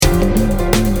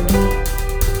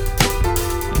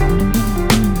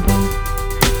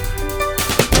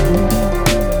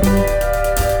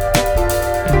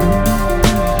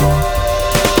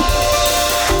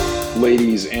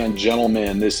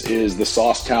This is the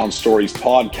Saucetown Stories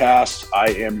podcast. I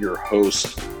am your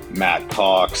host, Matt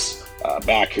Cox,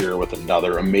 back here with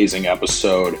another amazing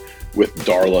episode with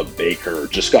Darla Baker.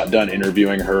 Just got done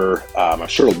interviewing her. I'm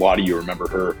sure a lot of you remember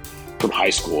her from high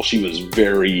school. She was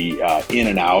very in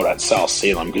and out at South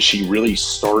Salem because she really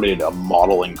started a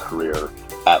modeling career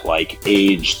at like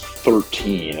age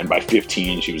 13. And by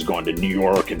 15, she was going to New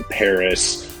York and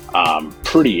Paris.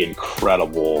 Pretty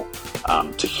incredible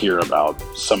to hear about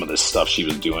some of this stuff she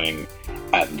was doing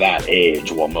at that age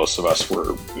while most of us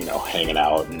were, hanging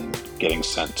out and getting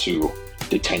sent to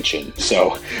detention.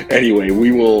 So anyway,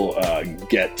 we will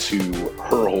get to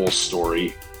her whole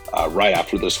story right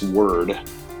after this word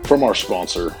from our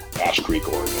sponsor, Ash Creek,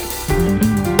 Oregon.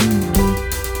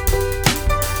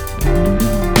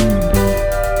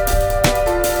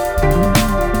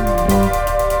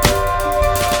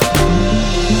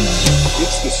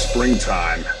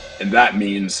 Springtime, and that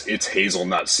means it's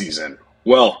hazelnut season.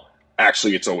 Well,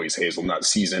 actually, it's always hazelnut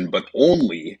season, but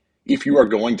only if you are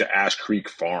going to Ash Creek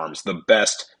Farms, the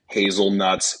best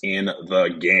hazelnuts in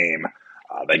the game.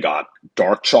 They got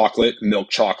dark chocolate, milk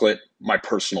chocolate, my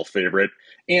personal favorite,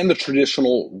 and the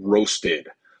traditional roasted.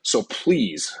 So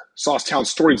please, Saucetown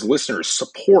Stories listeners,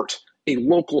 support a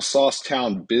local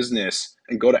Saucetown business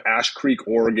and go to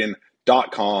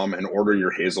ashcreekoregon.com and order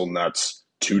your hazelnuts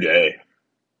today.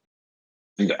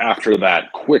 And after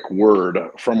that quick word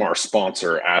from our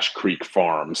sponsor, Ash Creek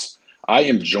Farms, I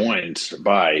am joined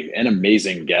by an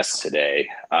amazing guest today.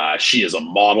 She is a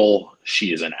model.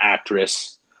 She is an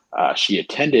actress. She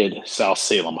attended South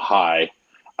Salem High.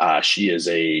 She is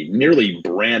a nearly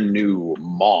brand new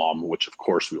mom, which of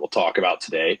course we will talk about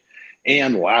today.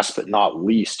 And last but not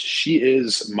least, she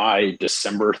is my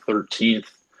December 13th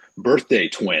birthday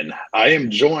twin. I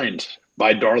am joined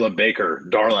by Darla Baker.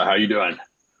 Darla, how you doing?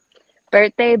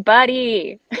 Birthday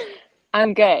buddy.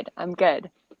 I'm good.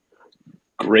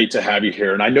 Great to have you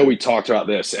here. And I know we talked about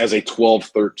this as a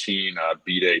 12-13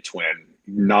 B-Day twin.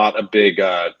 Not a big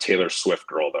Taylor Swift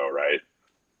girl though, right?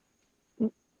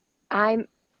 I'm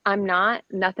not.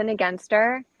 Nothing against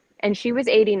her. And she was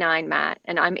 89, Matt,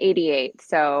 and I'm 88.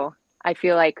 So I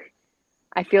feel like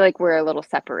we're a little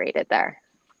separated there.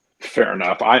 Fair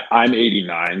enough. I'm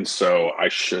 89, so I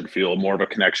should feel more of a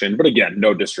connection. But again,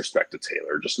 no disrespect to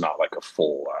Taylor, just not like a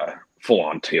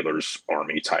full-on Taylor's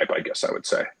Army type, I guess I would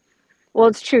say. Well,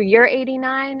 it's true. You're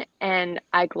 89, and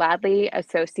I gladly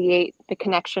associate the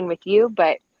connection with you.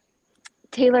 But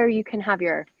Taylor, you have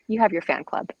your fan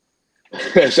club.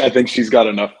 I think she's got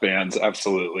enough fans.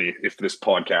 Absolutely. If this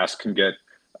podcast can get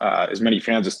as many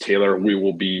fans as Taylor, we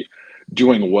will be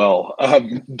doing well.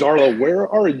 Darla, where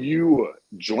are you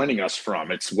joining us from?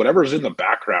 It's whatever's in the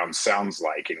background sounds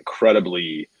like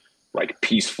incredibly like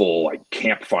peaceful, like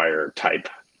campfire type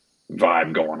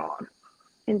vibe going on.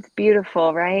 It's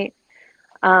beautiful, right?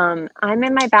 I'm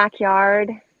in my backyard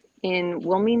in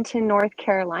Wilmington, North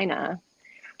Carolina,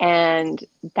 and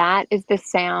that is the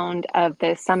sound of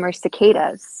the summer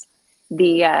cicadas.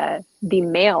 The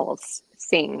males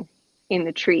sing in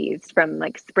the trees from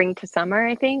like spring to summer,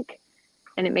 I think.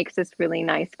 And it makes this really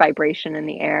nice vibration in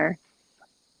the air.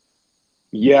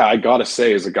 Yeah, I gotta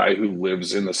say, as a guy who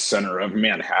lives in the center of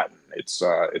Manhattan, it's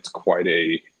quite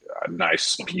a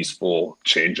nice, peaceful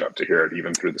change up to hear it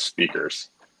even through the speakers.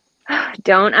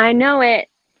 Don't I know it?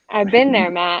 I've been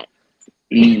there, Matt.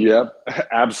 Yep,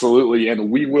 absolutely. And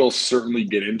we will certainly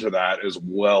get into that as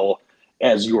well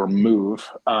as your move.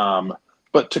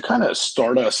 But to kind of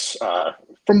start us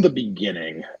from the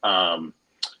beginning,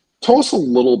 tell us a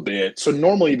little bit. So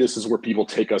normally this is where people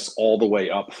take us all the way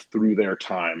up through their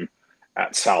time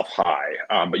at South High,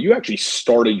 but you actually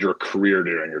started your career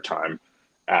during your time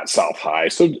at South High.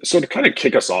 So to kind of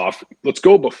kick us off, let's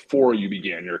go before you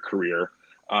began your career,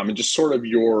 and just sort of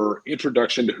your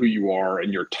introduction to who you are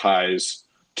and your ties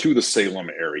to the Salem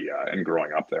area and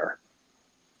growing up there.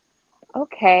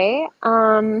 Okay.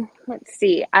 Let's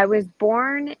see. I was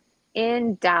born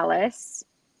in Dallas,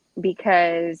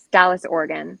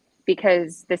 Oregon,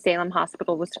 because the Salem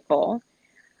Hospital was full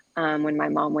when my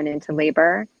mom went into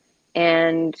labor,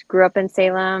 and grew up in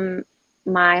Salem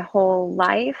my whole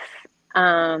life.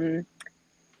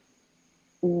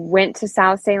 Went to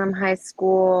South Salem High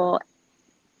School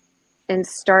and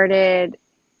started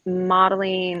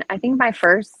modeling. I think my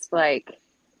first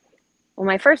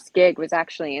gig was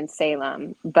actually in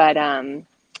Salem, but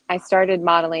I started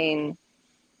modeling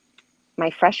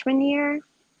my freshman year,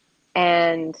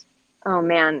 and oh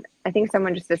man, I think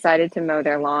someone just decided to mow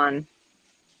their lawn.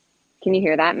 Can you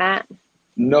hear that, Matt?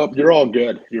 Nope, you're all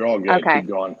good. Okay. Keep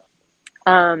going.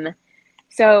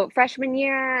 So freshman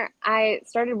year, I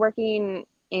started working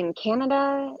in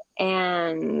Canada,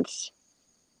 and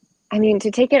I mean,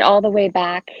 to take it all the way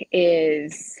back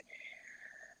is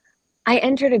I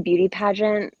entered a beauty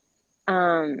pageant.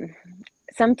 Um,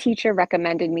 some teacher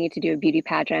recommended me to do a beauty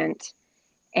pageant,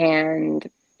 and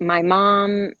my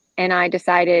mom and I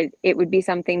decided it would be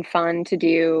something fun to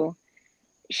do.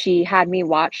 She had me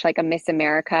watch like a Miss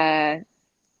America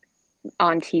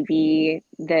on TV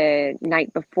the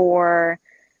night before.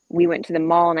 We went to the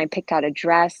mall and I picked out a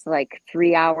dress like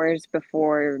 3 hours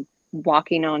before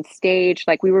walking on stage.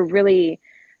 Like we were really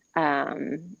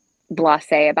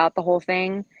blasé about the whole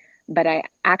thing, but I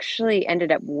actually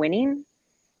ended up winning.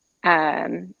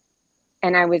 Um,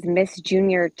 and I was Miss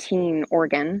Junior Teen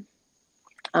Oregon.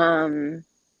 Um,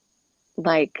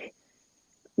 like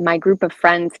my group of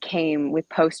friends came with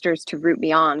posters to root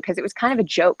me on because it was kind of a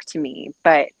joke to me,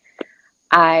 but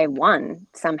I won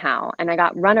somehow, and I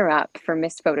got runner up for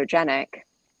Miss Photogenic,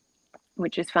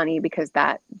 which is funny because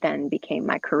that then became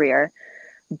my career.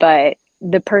 But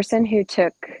the person who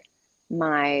took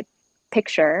my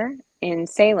picture in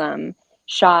Salem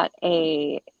shot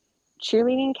a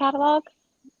cheerleading catalog,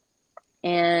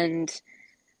 and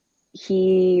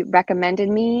he recommended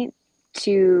me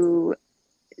to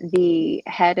the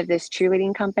head of this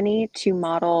cheerleading company to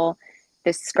model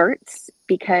the skirts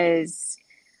because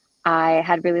I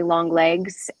had really long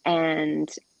legs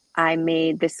and I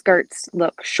made the skirts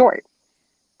look short,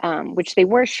 which they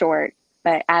were short,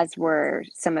 but as were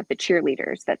some of the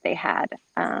cheerleaders that they had.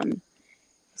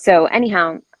 So,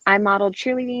 anyhow, I modeled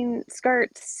cheerleading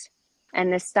skirts,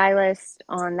 and the stylist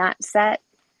on that set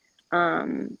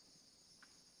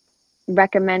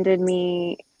recommended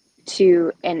me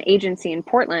to an agency in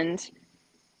Portland,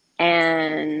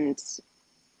 and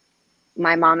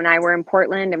my mom and I were in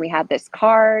Portland and we had this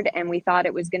card and we thought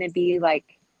it was going to be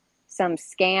like some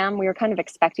scam. We were kind of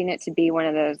expecting it to be one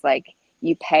of those like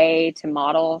you pay to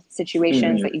model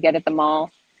situations that you get at the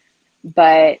mall.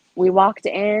 But we walked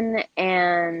in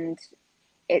and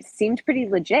it seemed pretty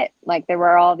legit. Like there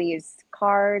were all these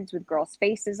cards with girls'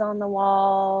 faces on the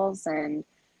walls. And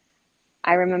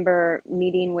I remember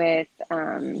meeting with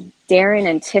Darren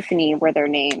and Tiffany were their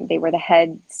name. They were the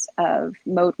heads of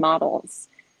Mode Models.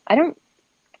 I don't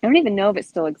even know if it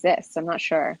still exists. I'm not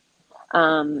sure.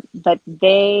 But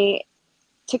they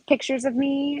took pictures of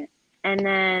me. And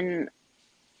then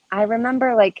I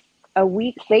remember like a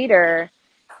week later,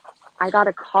 I got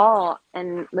a call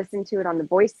and listened to it on the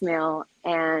voicemail.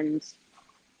 And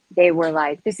they were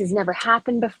like, this has never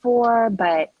happened before,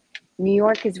 but New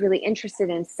York is really interested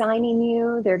in signing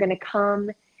you. They're going to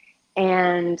come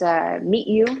and meet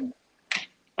you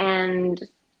and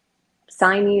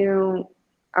sign you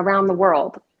around the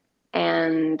world.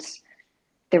 And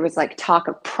there was like talk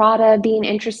of Prada being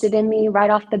interested in me right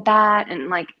off the bat. And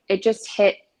like, it just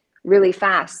hit really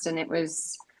fast. And it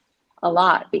was a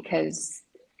lot because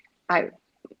I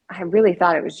really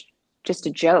thought it was just a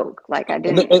joke. Like I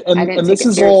didn't take it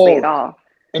seriously at all.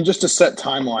 And just to set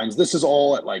timelines, this is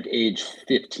all at like age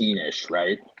 15-ish,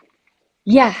 right?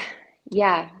 Yeah,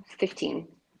 15.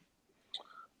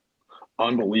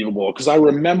 Unbelievable. Because I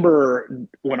remember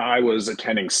when I was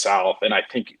attending South, and I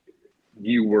think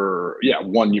you were,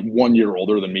 1 year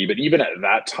older than me, but even at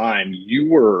that time, you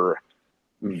were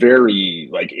very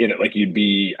like in it. Like you'd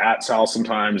be at South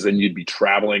sometimes, then you'd be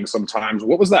traveling sometimes.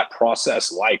 What was that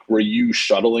process like? Were you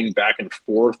shuttling back and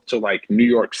forth to like New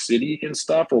York City and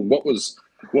stuff, or what was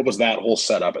that whole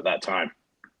setup at that time?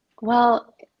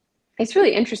 Well, it's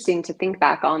really interesting to think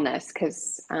back on this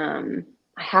because I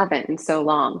haven't in so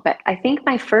long, but I think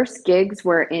my first gigs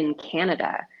were in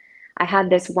Canada. I had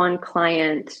this one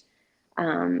client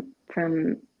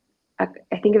from, I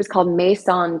think it was called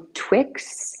Maison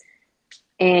Twix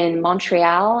in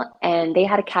Montreal, and they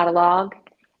had a catalog,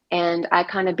 and I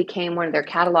kind of became one of their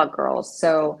catalog girls.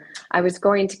 So I was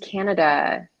going to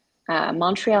Canada,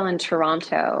 Montreal and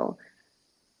Toronto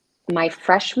my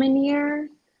freshman year.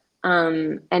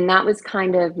 And that was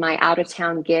kind of my out of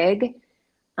town gig.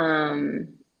 My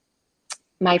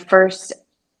first,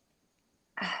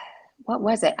 what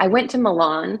was it? I went to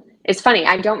Milan. It's funny,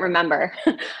 I don't remember.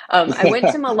 I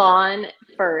went to Milan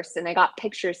first and I got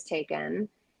pictures taken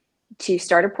to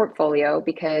start a portfolio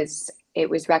because it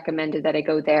was recommended that I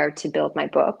go there to build my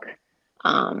book,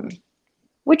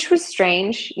 which was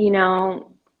strange, being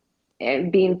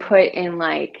put in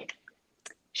like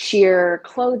sheer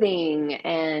clothing,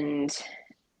 and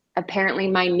apparently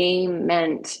my name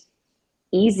meant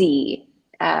easy,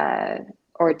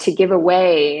 or to give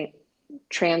away,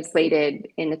 translated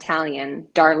in Italian.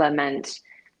 Darla meant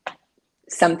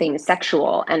something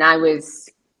sexual, and I was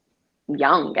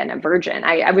young and a virgin.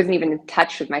 I wasn't even in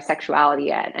touch with my sexuality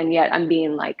yet, and yet I'm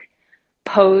being like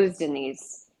posed in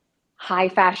these high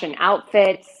fashion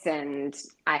outfits, and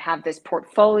I have this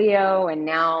portfolio, and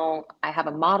now I have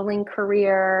a modeling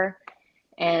career.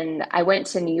 And I went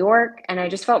to New York and I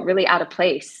just felt really out of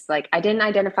place. Like I didn't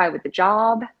identify with the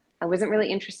job. I wasn't really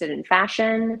interested in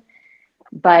fashion,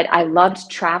 but I loved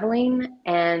traveling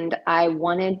and I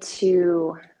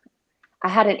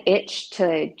had an itch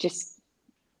to just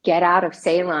get out of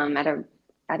Salem at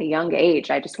a young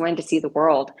age. I just wanted to see the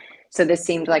world. So this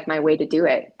seemed like my way to do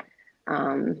it.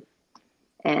 Um,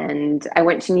 and I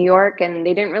went to New York and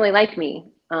they didn't really like me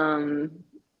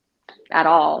at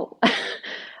all.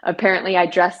 Apparently, I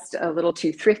dressed a little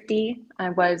too thrifty.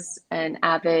 I was an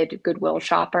avid Goodwill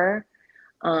shopper.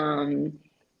 Um,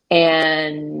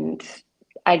 and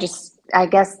I guess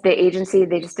the agency,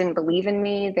 they just didn't believe in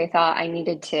me. They thought I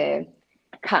needed to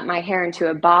cut my hair into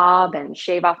a bob and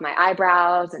shave off my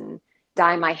eyebrows and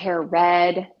dye my hair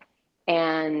red.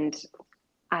 And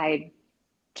I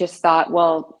just thought,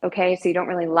 well, okay, so you don't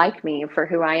really like me for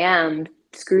who I am.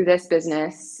 Screw this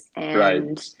business. Right.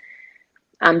 And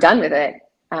I'm done with it.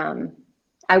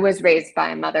 I was raised by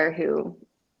a mother who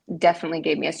definitely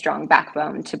gave me a strong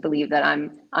backbone to believe that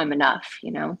I'm enough,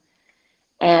 you know?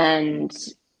 And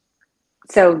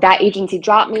so that agency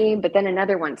dropped me, but then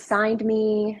another one signed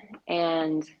me,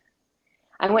 and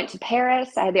I went to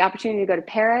Paris. I had the opportunity to go to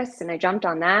Paris and I jumped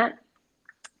on that.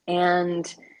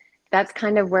 And that's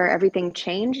kind of where everything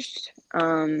changed.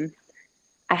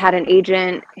 I had an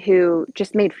agent who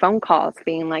just made phone calls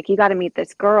being like, you got to meet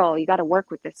this girl. You got to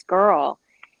work with this girl.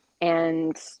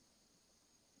 And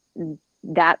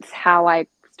that's how I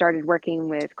started working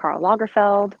with Karl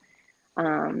Lagerfeld.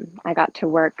 I got to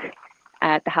work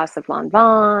at the House of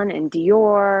Lanvin and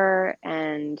Dior,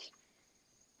 and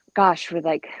gosh, with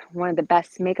like one of the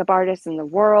best makeup artists in the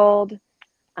world,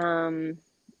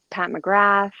 Pat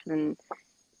McGrath. And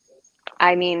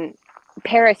I mean,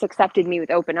 Paris accepted me with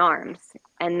open arms.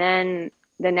 And then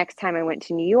the next time I went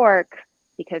to New York,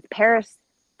 because Paris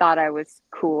thought I was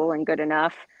cool and good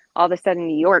enough, all of a sudden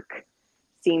New York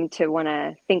seemed to want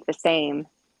to think the same,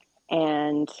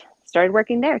 and started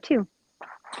working there too.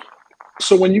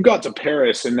 So when you got to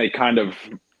Paris and they kind of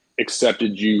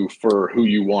accepted you for who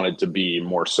you wanted to be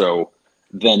more so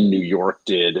than New York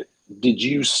did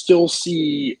you still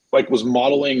see, like, was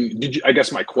modeling, I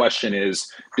guess my question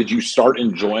is, did you start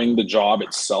enjoying the job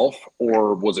itself,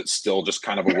 or was it still just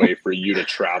kind of a way for you to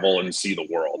travel and see the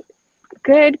world?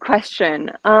 Good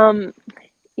question.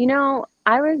 You know,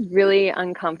 I was really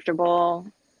uncomfortable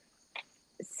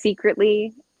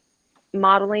secretly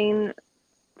modeling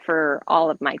for all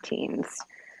of my teens.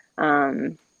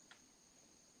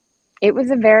 It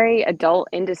was a very adult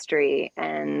industry,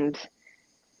 and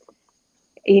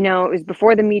you know, it was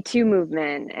before the Me Too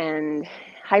movement and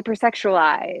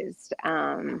hypersexualized,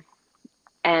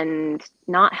 and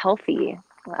not healthy.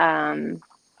 Um,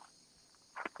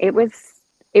 it was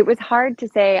it was hard to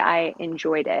say I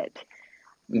enjoyed it.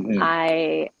 Hmm.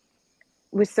 I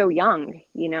was so young,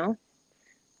 you know.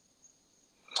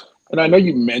 And I know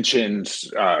you mentioned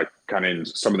kind of in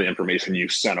some of the information you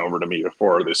sent over to me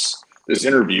before this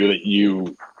interview that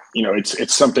you know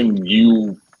it's something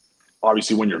you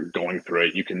obviously when you're going through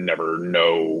it you can never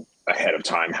know ahead of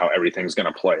time how everything's going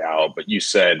to play out. But you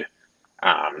said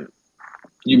um,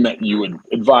 you would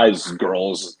advise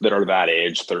girls that are that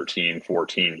age, 13,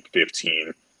 14,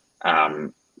 15,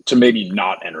 to maybe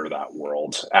not enter that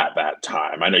world at that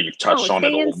time. I know you've Oh, touched on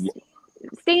it a little.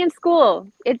 stay in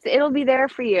school. It'll be there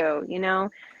for you, you know.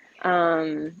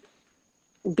 Um,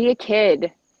 be a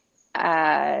kid.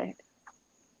 Uh,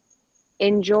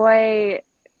 enjoy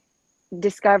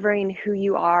discovering who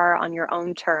you are on your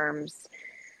own terms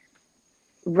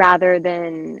rather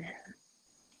than,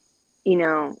 you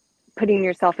know, putting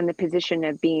yourself in the position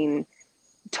of being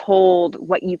told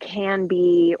what you can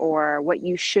be or what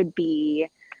you should be.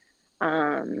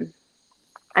 Um,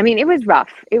 I mean, it was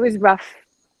rough. It was rough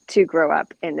to grow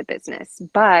up in the business.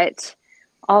 But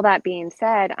all that being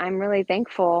said, I'm really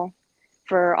thankful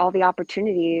for all the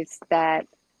opportunities that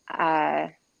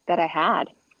I had,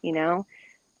 you know.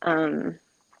 Um,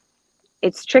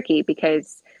 it's tricky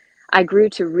because I grew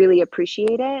to really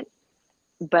appreciate it,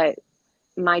 but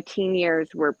my teen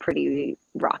years were pretty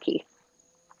rocky.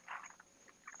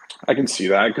 I can see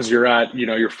that because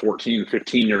you're 14,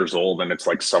 15 years old, and it's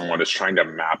like someone is trying to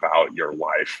map out your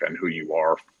life and who you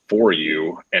are for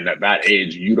you. And at that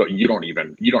age, you don't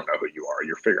know who you are.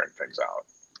 You're figuring things out.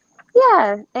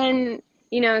 Yeah, and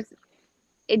you know,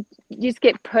 it you just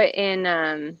get put in.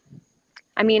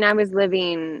 I mean, I was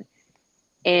living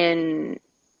in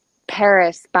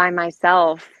Paris by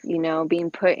myself, you know,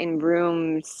 being put in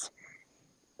rooms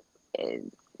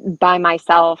by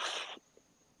myself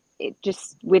it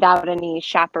just without any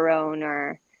chaperone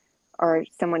or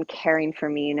someone caring for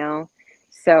me,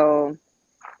 So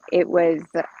it was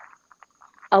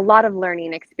a lot of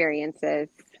learning experiences,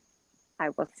 I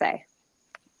will say.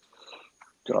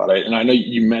 Got it. And I know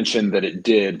you mentioned that it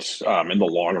did, in the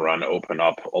long run, open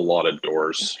up a lot of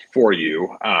doors for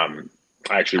you.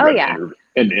 I actually Oh read yeah.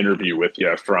 an interview with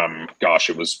you from, gosh,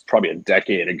 it was probably a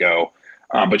decade ago.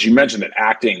 But you mentioned that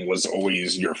acting was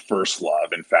always your first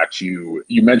love. In fact, you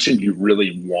mentioned you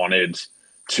really wanted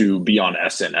to be on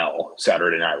SNL,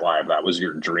 Saturday Night Live. That was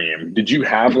your dream. Did you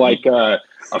have like a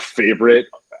favorite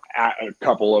a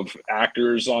couple of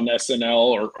actors on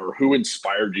SNL, or who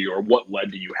inspired you, or what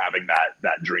led to you having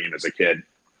that dream as a kid?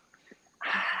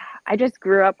 I just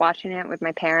grew up watching it with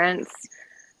my parents.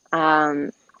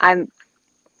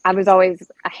 I was always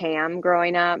a ham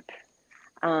growing up.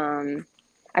 Um,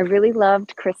 I really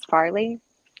loved Chris Farley.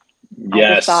 I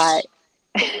just thought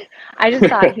Yes. I just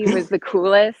thought he was the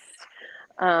coolest.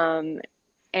 Um,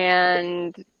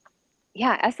 and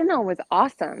yeah, SNL was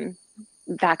awesome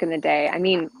back in the day. I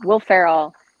mean, Will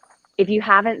Ferrell, if you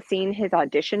haven't seen his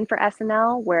audition for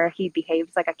SNL where he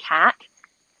behaves like a cat,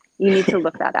 you need to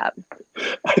look that up.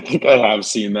 I think I have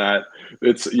seen that.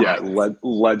 It's Oh, yeah,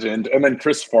 legend. And then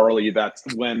Chris Farley. That's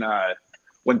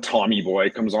when Tommy Boy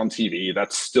comes on TV.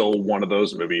 That's still one of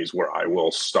those movies where I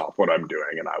will stop what I'm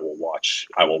doing and I will watch.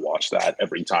 I will watch that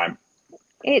every time.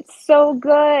 it's so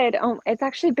good. Oh, it's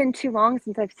actually been too long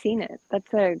since I've seen it.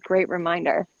 That's a great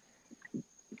reminder.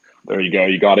 There you go.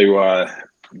 You got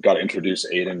to introduce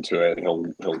Aiden to it. He'll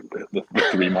the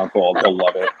 3-month-old. He'll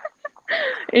love it.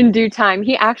 In due time,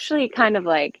 he actually kind of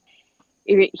like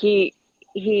he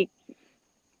he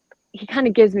he kind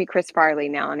of gives me Chris Farley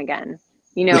now and again.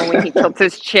 When he tilts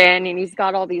his chin and he's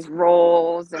got all these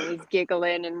rolls and he's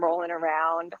giggling and rolling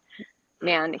around.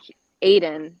 Man,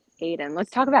 Aiden. Let's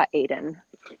talk about Aiden.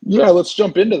 Yeah, let's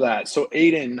jump into that. So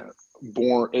Aiden,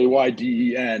 born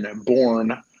Ayden,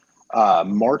 born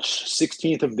March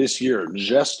 16th of this year,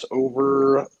 just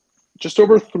over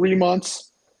 3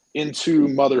 months into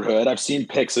motherhood. I've seen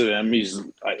pics of him.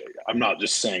 I'm not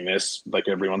just saying this like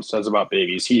everyone says about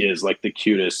babies. He is like the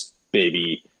cutest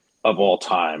baby of all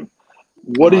time.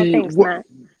 What do Oh, you thanks, what Matt.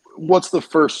 what's the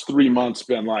first 3 months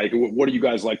been like? What do you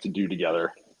guys like to do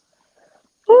together?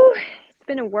 Whew, it's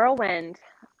been a whirlwind.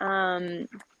 Um,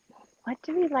 what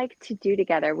do we like to do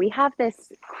together? We have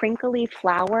this crinkly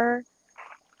flower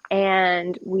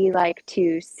and we like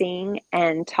to sing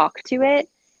and talk to it.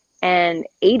 And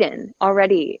Aiden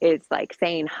already is like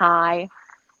saying hi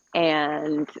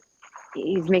and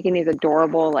he's making these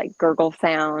adorable like gurgle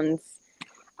sounds.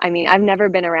 I mean, I've never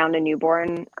been around a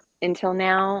newborn until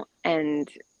now, and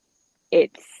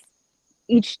it's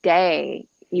each day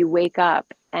you wake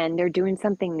up and they're doing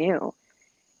something new.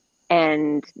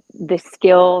 And the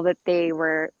skill that they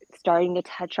were starting to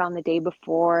touch on the day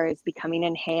before is becoming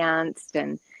enhanced,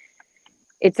 and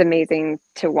it's amazing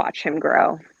to watch him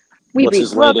grow. We What's read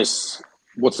his books. latest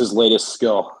what's his latest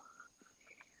skill?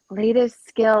 Latest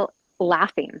skill,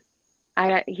 laughing.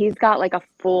 He's got like a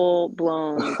full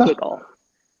blown giggle,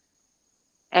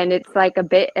 and it's like a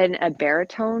bit in a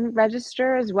baritone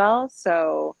register as well,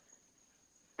 so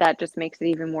that just makes it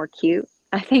even more cute,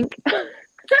 I think.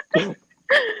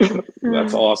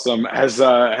 That's awesome. Has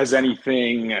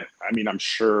anything? I mean, I'm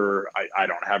sure I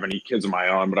don't have any kids of my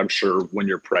own, but I'm sure when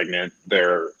you're pregnant,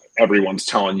 everyone's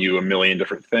telling you a million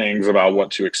different things about what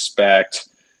to expect.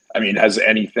 I mean, has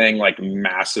anything like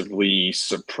massively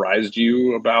surprised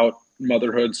you about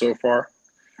motherhood so far?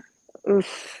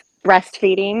 Oof,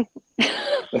 breastfeeding.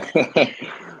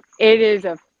 It is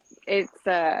it's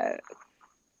a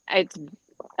it's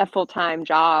a full-time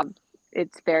job.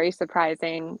 It's very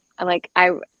surprising. Like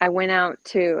I went out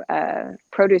to a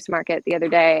produce market the other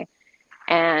day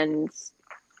and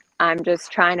I'm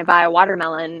just trying to buy a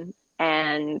watermelon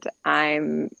and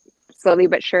I'm slowly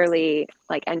but surely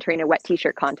like entering a wet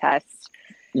t-shirt contest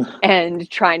and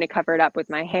trying to cover it up with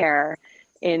my hair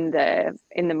in the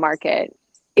market.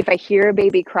 If I hear a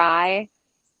baby cry,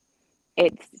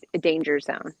 it's a danger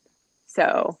zone.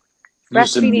 So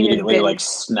Just breastfeeding has immediately like been,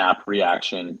 snap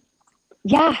reaction.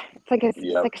 yeah, it's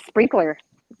Yep. like a sprinkler.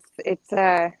 It's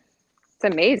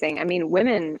amazing. I mean,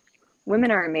 women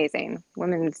are amazing.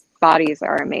 Women's bodies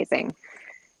are amazing.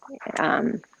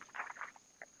 Um,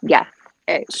 yeah.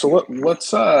 It, So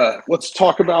let's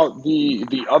talk about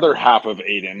the other half of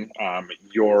Aiden,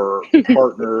 your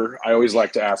partner. I always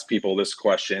like to ask people this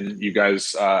question. You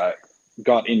guys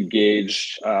got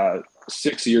engaged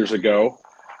 6 years ago.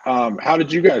 How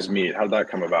did you guys meet? How did that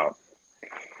come about?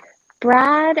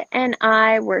 Brad and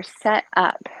I were set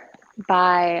up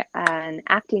by an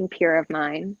acting peer of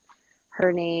mine.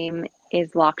 her name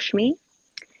is Lakshmi,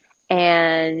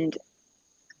 and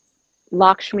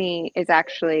Lakshmi is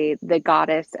actually the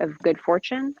goddess of good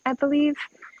fortune, I believe.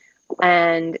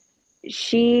 And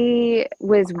she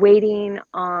was waiting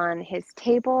on his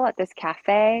table at this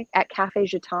cafe at Cafe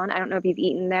Jeton. I don't know if you've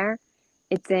eaten there.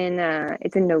 It's in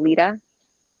Nolita.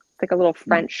 It's like a little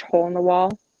French hole in the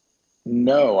wall.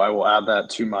 No, I will add that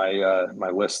to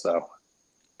my list though.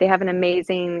 They have an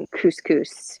amazing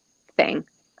couscous thing.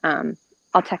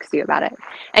 I'll text you about it.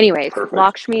 Anyways, Perfect.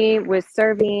 Lakshmi was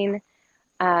serving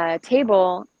a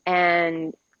table,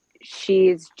 and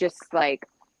she's just like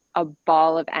a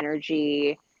ball of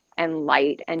energy and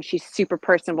light, and she's super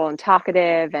personable and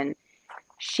talkative, and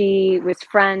she was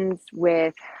friends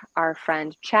with our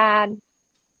friend Chad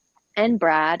and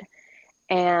Brad,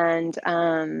 and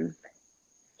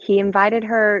he invited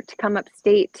her to come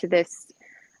upstate to this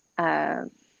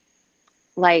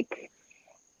like,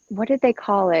 what did they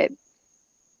call it?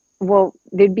 Well,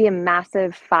 there'd be a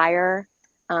massive fire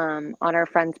on our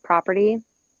friend's property,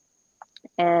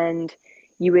 and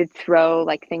you would throw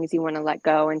like things you want to let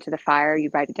go into the fire. You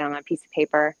write it down on a piece of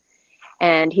paper.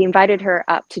 And he invited her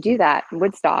up to do that in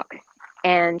Woodstock.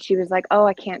 And she was like, oh,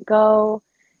 I can't go.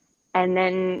 And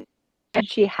then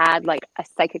she had like a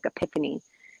psychic epiphany.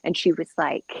 And she was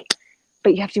like,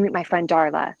 but you have to meet my friend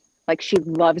Darla. Like, she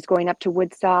loves going up to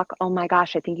Woodstock. Oh my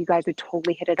gosh, I think you guys would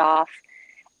totally hit it off.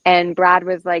 And Brad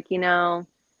was like, I'm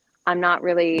not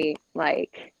really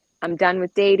like, I'm done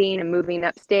with dating. I'm moving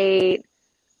upstate.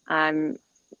 I'm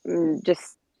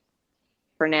just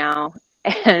for now.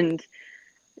 And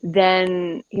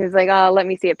then he was like, oh, let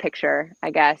me see a picture,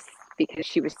 I guess, because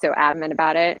she was so adamant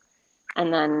about it.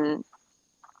 And then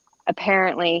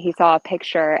apparently he saw a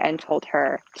picture and told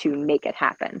her to make it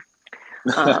happen.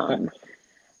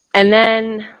 And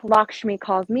then Lakshmi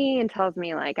calls me and tells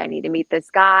me, like, I need to meet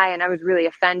this guy. And I was really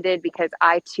offended because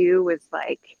I, too, was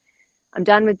like, I'm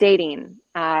done with dating.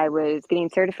 I was getting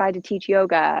certified to teach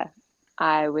yoga.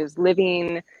 I was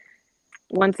living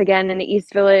once again in the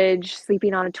East Village,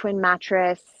 sleeping on a twin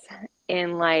mattress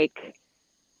in like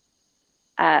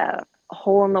a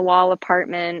hole in the wall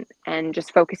apartment and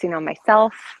just focusing on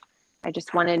myself. I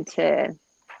just wanted to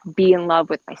be in love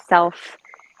with myself,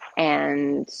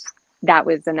 and that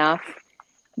was enough.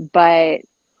 But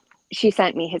she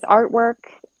sent me his artwork,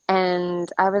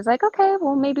 and I was like, okay,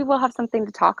 well, maybe we'll have something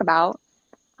to talk about.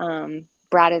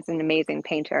 Brad is an amazing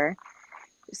painter.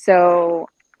 So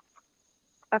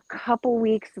a couple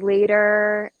weeks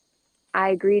later, I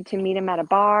agreed to meet him at a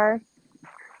bar,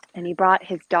 and he brought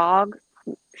his dog,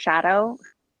 Shadow.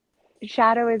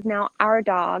 Shadow is now our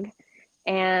dog,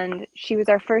 and she was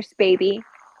our first baby.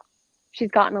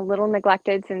 She's gotten a little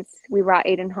neglected since we brought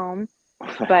Aiden home,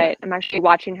 but I'm actually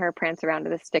watching her prance around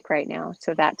with a stick right now,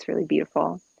 so that's really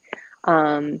beautiful.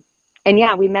 And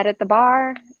yeah, we met at the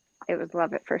bar. It was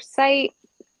love at first sight.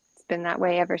 It's been that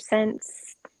way ever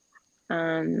since.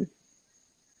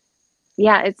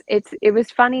 Yeah, it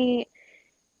was funny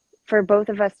for both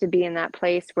of us to be in that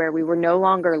place where we were no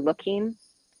longer looking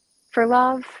for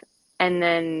love, and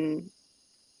then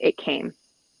it came.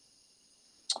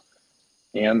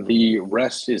 And the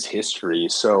rest is history.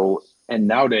 So, and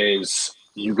nowadays,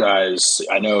 you guys,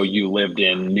 I know you lived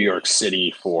in New York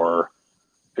City for,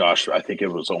 gosh, I think it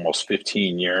was almost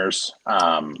 15 years,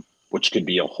 which could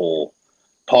be a whole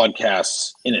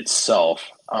podcast in itself.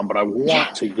 But I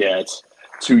want to get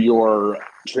to your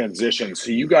transition.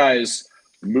 So, you guys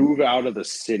move out of the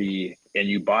city and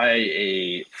you buy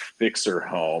a fixer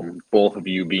home, both of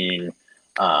you being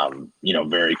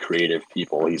very creative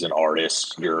people. He's an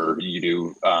artist. You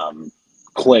do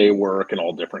clay work and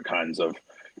all different kinds of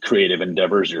creative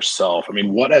endeavors yourself. I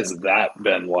mean, what has that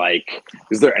been like?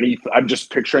 Is there any? I'm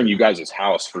just picturing you guys'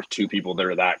 house for two people that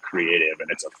are that creative, and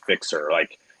it's a fixer.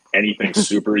 Like, anything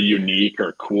super unique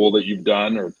or cool that you've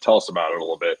done, or tell us about it a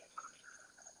little bit.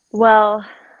 Well,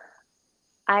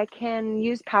 I can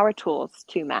use power tools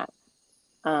too, Matt.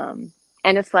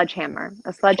 And a sledgehammer.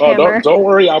 Oh, don't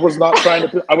worry. I was not trying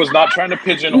to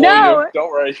pigeonhole you.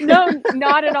 Don't worry. No,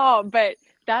 not at all. But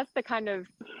that's the kind of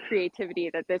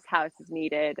creativity that this house is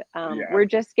needed. We're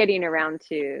just getting around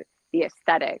to the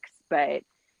aesthetics, but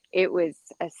it was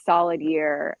a solid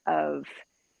year of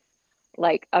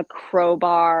like a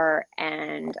crowbar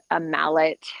and a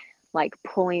mallet, like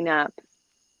pulling up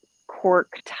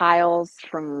cork tiles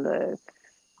from the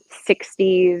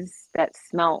 60s that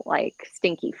smelt like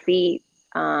stinky feet,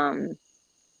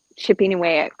 chipping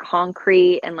away at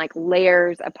concrete and like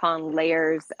layers upon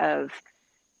layers of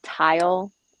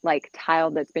tile, like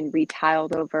tile that's been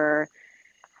retiled over.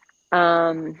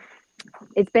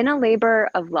 It's been a labor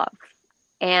of love.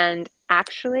 And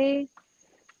actually,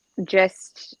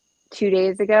 just 2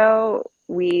 days ago,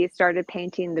 we started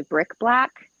painting the brick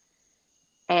black.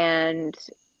 And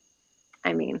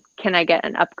I mean, can I get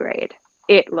an upgrade?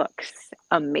 It looks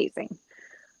amazing.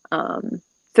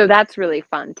 So that's really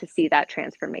fun to see that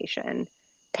transformation.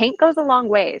 Paint goes a long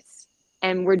ways,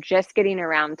 and we're just getting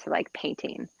around to like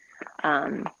painting.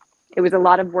 It was a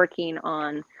lot of working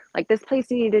on like this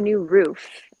place needed a new roof,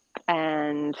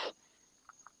 and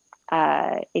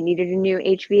it needed a new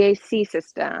HVAC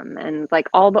system, and like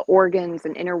all the organs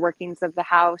and inner workings of the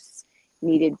house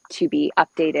needed to be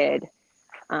updated.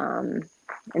 And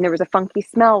there was a funky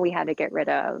smell we had to get rid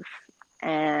of.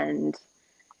 And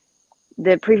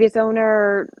the previous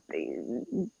owner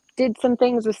did some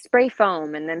things with spray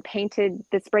foam and then painted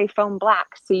the spray foam black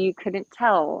so you couldn't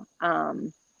tell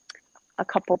a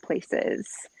couple places.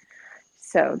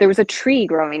 So there was a tree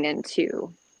growing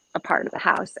into a part of the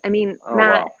house. I mean, Oh,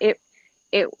 Matt, wow.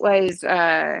 it was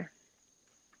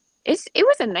it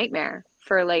was a nightmare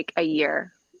for like a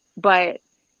year, but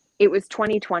it was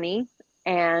 2020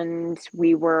 and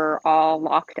we were all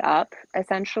locked up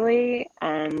essentially,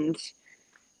 and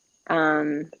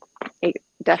it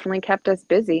definitely kept us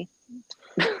busy.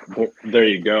 Well, there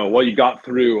you go. Well, you got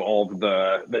through all of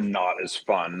the not as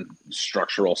fun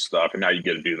structural stuff, and now you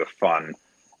get to do the fun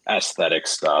aesthetic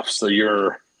stuff. So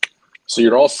you're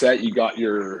all set. You got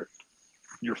your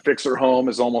fixer home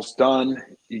is almost done.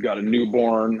 You got a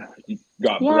newborn. You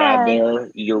got Brad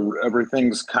Yes. there.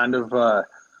 Everything's kind of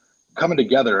coming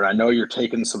together. I know you're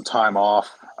taking some time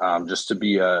off just to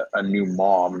be a new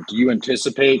mom. Do you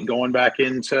anticipate going back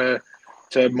into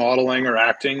modeling or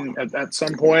acting at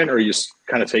some point, or are you just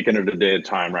kind of taking it a day at a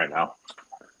time right now?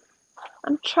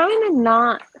 I'm trying to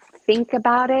not think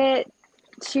about it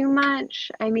too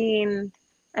much. I mean,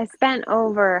 I spent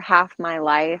over half my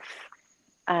life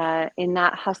in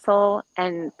that hustle,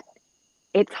 and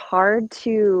it's hard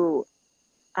to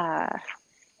uh,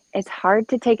 it's hard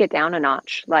to take it down a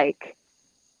notch. Like,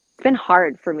 it's been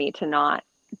hard for me to not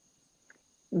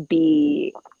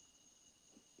be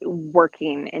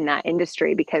working in that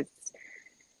industry because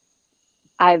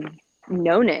I've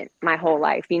known it my whole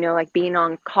life, like being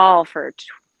on call for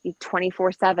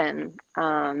 24/7.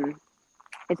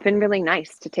 It's been really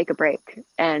nice to take a break.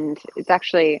 And it's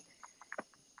actually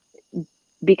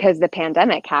because the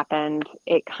pandemic happened,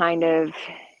 it kind of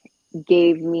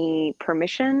gave me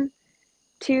permission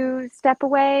to step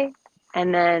away.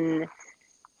 And then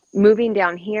moving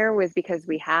down here was because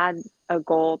we had a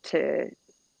goal to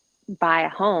buy a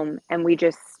home, and we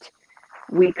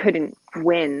couldn't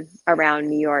win around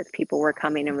New York. People were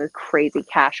coming in with crazy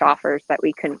cash offers that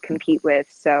we couldn't compete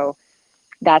with. So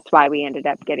that's why we ended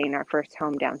up getting our first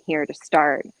home down here to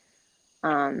start.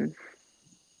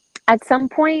 At some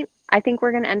point, I think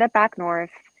we're going to end up back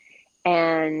north,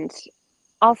 and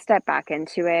I'll step back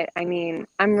into it. I mean,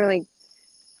 I'm really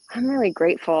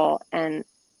grateful and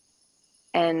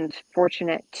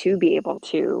fortunate to be able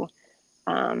to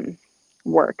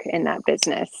work in that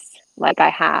business like I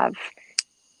have,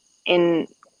 in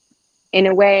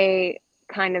a way,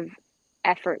 kind of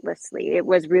effortlessly. It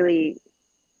was really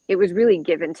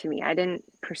given to me. I didn't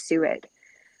pursue it.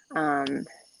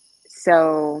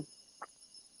 So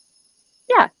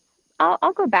yeah,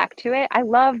 I'll go back to it. I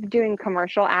love doing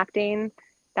commercial acting.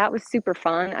 That was super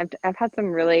fun. I've had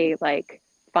some really like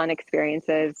fun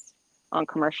experiences on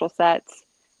commercial sets.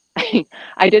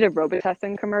 I did a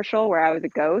Robitussin commercial where I was a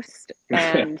ghost,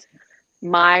 and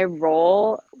my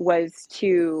role was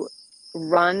to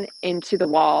run into the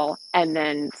wall and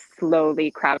then slowly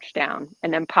crouch down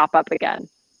and then pop up again.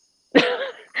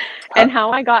 And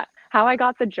how I got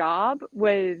the job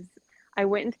was I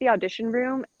went into the audition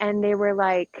room and they were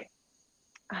like,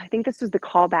 I think this was the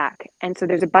callback. And so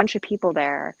there's a bunch of people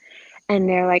there and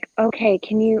they're like, okay,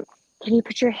 can you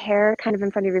put your hair kind of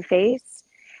in front of your face?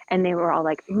 And they were all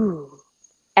like, ooh.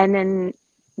 And then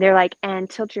they're like, and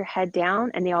tilt your head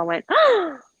down. And they all went,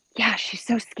 oh, yeah, she's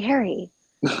so scary.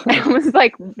 And I was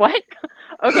like, what?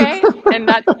 Okay. And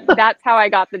that's how I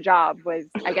got the job. Was,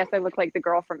 I guess I look like the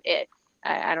girl from It.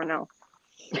 I don't know.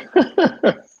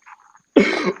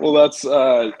 Well, that's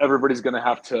everybody's gonna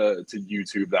have to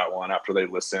YouTube that one after they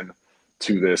listen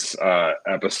to this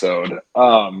episode.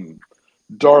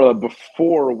 Darla,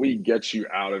 before we get you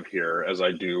out of here, as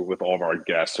I do with all of our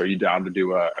guests, are you down to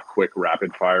do a quick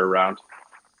rapid fire round?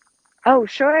 Oh,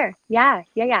 sure. Yeah.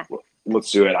 Yeah. Yeah.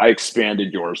 Let's do it. I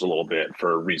expanded yours a little bit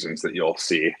for reasons that you'll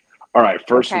see. All right,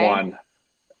 first Okay. one.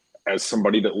 As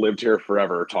somebody that lived here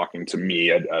forever, talking to me,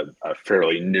 a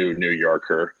fairly new New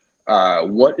Yorker,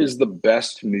 what is the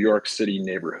best New York City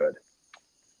neighborhood?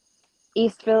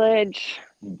 East Village.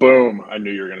 Boom! I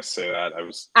knew you were going to say that. I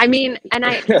was. I mean, and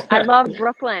I love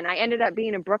Brooklyn. I ended up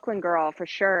being a Brooklyn girl for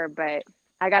sure, but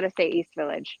I got to say East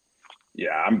Village.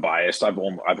 Yeah, I'm biased. I've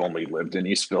only lived in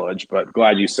East Village, but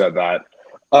glad you said that.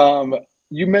 Um,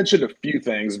 you mentioned a few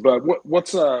things, but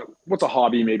what's a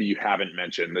hobby maybe you haven't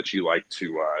mentioned that you like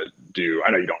to do?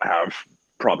 I know you don't have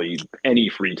probably any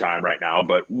free time right now,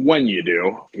 but when you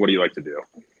do, what do you like to do?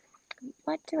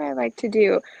 What do I like to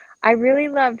do? I really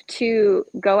love to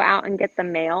go out and get the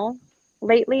mail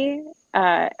lately.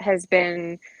 Has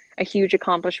been a huge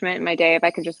accomplishment in my day if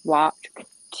I could just walk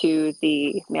to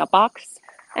the mailbox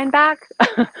and back.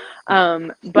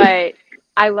 But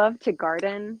I love to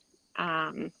garden.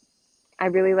 Um, I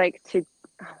really like to,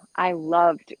 I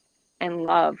loved and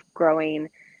love growing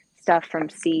stuff from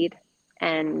seed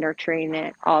and nurturing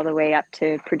it all the way up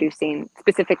to producing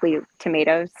specifically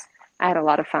tomatoes. I had a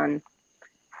lot of fun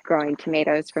growing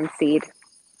tomatoes from seed.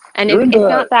 And You're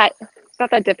it's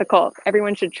not that difficult.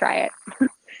 Everyone should try it.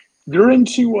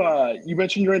 you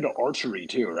mentioned you're into archery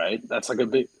too, right? That's like a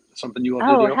big something you love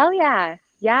to Oh, do. hell yeah.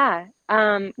 Yeah.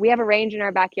 We have a range in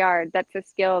our backyard. That's a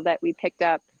skill that we picked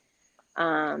up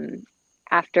um,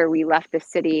 after we left the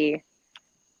city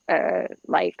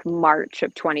like March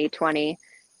of 2020.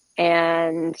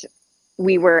 And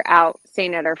we were out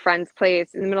staying at our friend's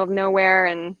place in the middle of nowhere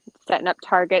and setting up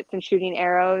targets and shooting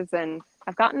arrows. And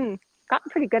I've gotten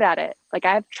pretty good at it. Like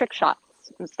I have trick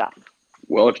shots and stuff.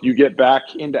 Well, if you get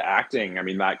back into acting, I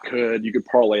mean, you could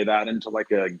parlay that into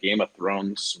like a Game of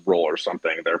Thrones role or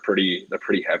something. They're pretty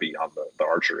heavy on the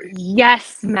archery.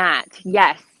 Yes, Matt.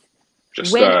 Yes.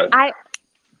 Just When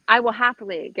I will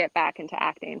happily get back into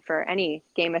acting for any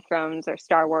Game of Thrones or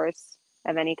Star Wars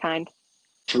of any kind.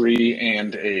 archery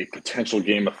and a potential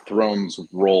Game of Thrones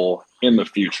role in the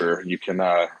future. You can,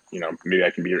 maybe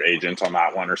I can be your agent on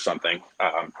that one or something.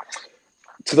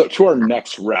 To our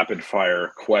next rapid fire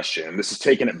question. This is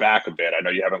taking it back a bit. I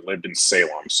know you haven't lived in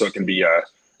Salem, so it can be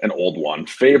an old one.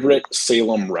 Favorite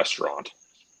Salem restaurant?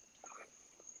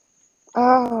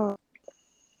 Oh,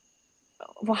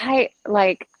 why?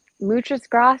 Like Muchas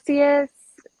Gracias,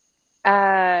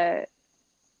 uh,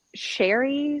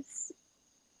 Sherry's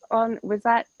on, was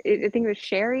that, I think it was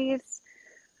Sherry's.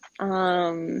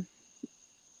 Um,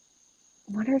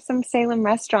 what are some Salem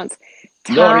restaurants?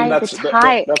 No, I mean The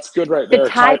that, that's good right the there.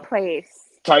 Thai place.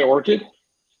 Thai Orchid.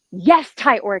 Yes,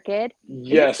 Thai Orchid.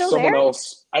 Is it Yes, still someone there?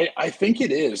 else. I think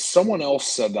it is. Someone else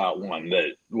said that one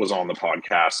that was on the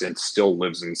podcast and still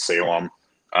lives in Salem.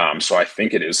 So I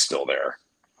think it is still there.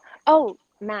 Oh,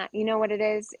 Matt, you know what it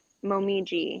is?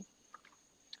 Momiji.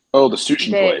 Oh, the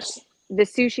sushi The place. the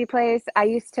sushi place.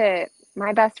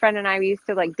 My best friend and I we used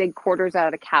to like dig quarters out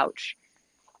of the couch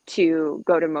to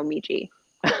go to Momiji.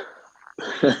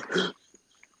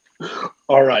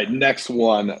 All right, next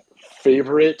one.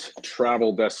 Favorite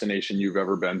travel destination you've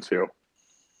ever been to?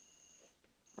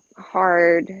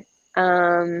 Hard.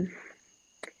 Um,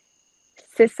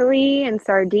 Sicily and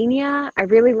Sardinia. I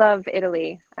really love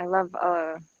Italy. I love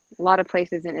a lot of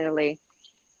places in Italy.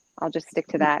 I'll just stick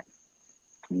to that.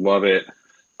 Love it.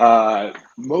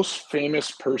 Most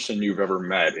famous person you've ever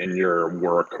met in your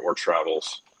work or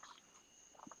travels?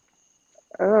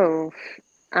 Oh,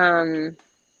 um,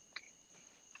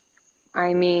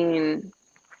 I mean,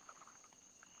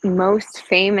 most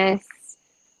famous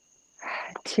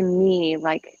to me,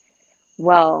 like,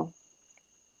 well,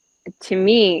 to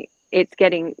me, it's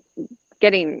getting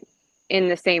in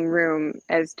the same room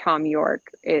as Tom York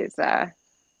is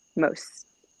most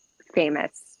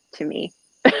famous to me.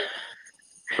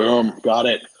 Boom, got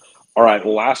it. All right,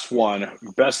 last one.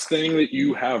 Best thing that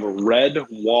you have read,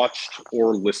 watched,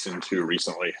 or listened to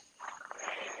recently?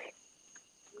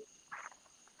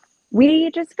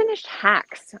 We just finished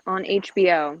Hacks on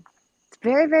HBO. It's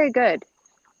very, very good.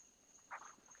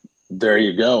 There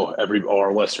you go. All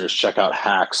our listeners, check out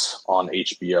Hacks on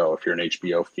HBO if you're an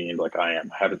HBO fiend like I am.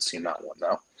 Haven't seen that one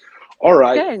though. All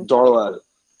right, Good. Darla,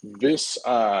 this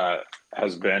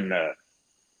has been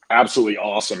absolutely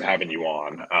awesome having you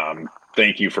on.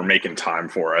 Thank you for making time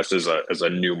for us as a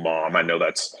new mom. I know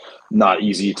that's not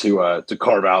easy to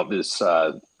carve out this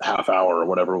half hour or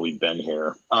whatever we've been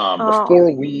here. Oh,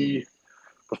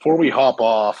 Before we hop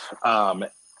off,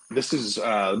 this is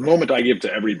the moment I give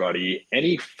to everybody.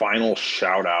 Any final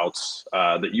shout outs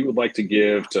that you would like to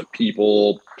give to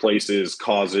people, places,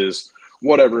 causes,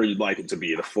 whatever you'd like it to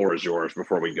be? The floor is yours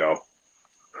before we go.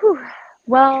 whew.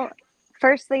 Well,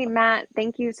 firstly, Matt,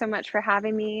 thank you so much for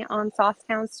having me on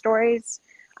Saucetown Stories.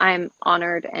 I'm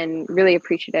honored and really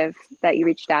appreciative that you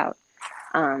reached out.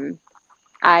 Um,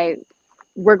 I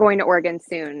We're going to Oregon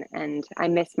soon, and I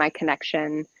miss my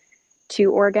connection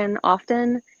to Oregon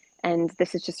often. And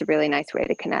this is just a really nice way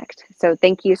to connect. So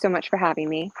thank you so much for having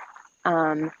me.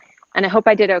 And I hope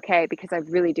I did okay, because I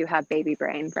really do have baby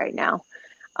brain right now.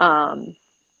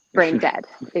 Brain dead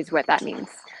is what that means.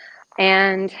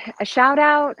 And a shout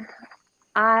out,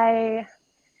 I'm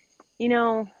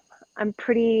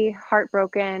pretty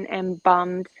heartbroken and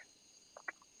bummed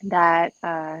that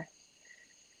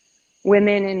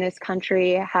women in this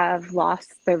country have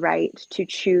lost the right to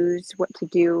choose what to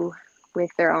do with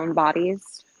their own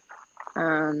bodies.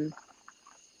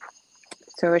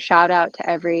 So a shout out to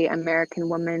every American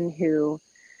woman who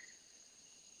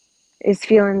is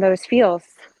feeling those feels.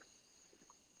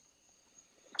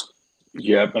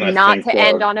 Yep, and Not I think to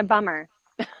end on a bummer.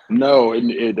 No, it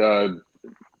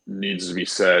needs to be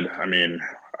said. I mean,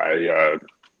 I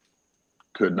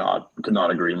could not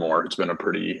agree more. It's been a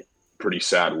pretty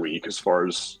sad week as far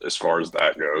as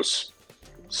that goes.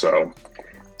 So,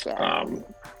 Yeah.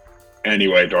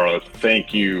 Anyway, Darla,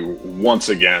 thank you once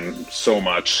again so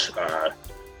much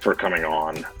for coming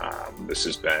on. This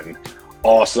has been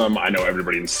awesome. I know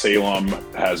everybody in Salem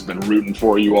has been rooting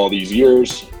for you all these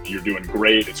years. You're doing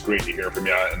great. It's great to hear from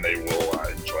you, and they will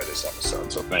enjoy this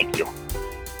episode. So thank you.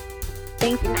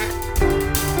 Thank you, Matt.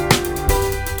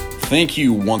 Thank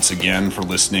you once again for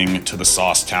listening to the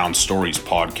Saucetown Stories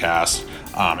podcast.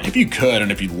 If you could,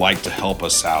 and if you'd like to help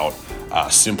us out,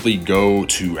 simply go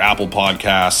to Apple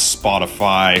Podcasts,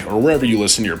 Spotify, or wherever you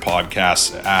listen to your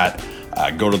podcasts at.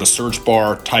 Go to the search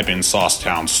bar, type in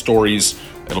Saucetown Stories.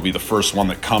 It'll be the first one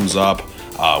that comes up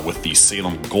with the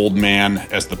Salem Goldman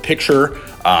as the picture.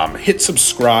 Hit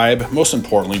subscribe. Most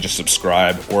importantly, just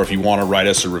subscribe. Or if you want to write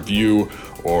us a review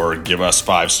or give us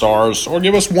 5 stars or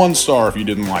give us 1 star if you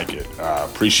didn't like it.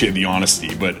 Appreciate the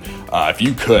honesty. But if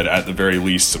you could, at the very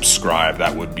least, subscribe,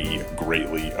 that would be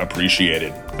greatly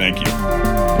appreciated. Thank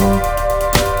you.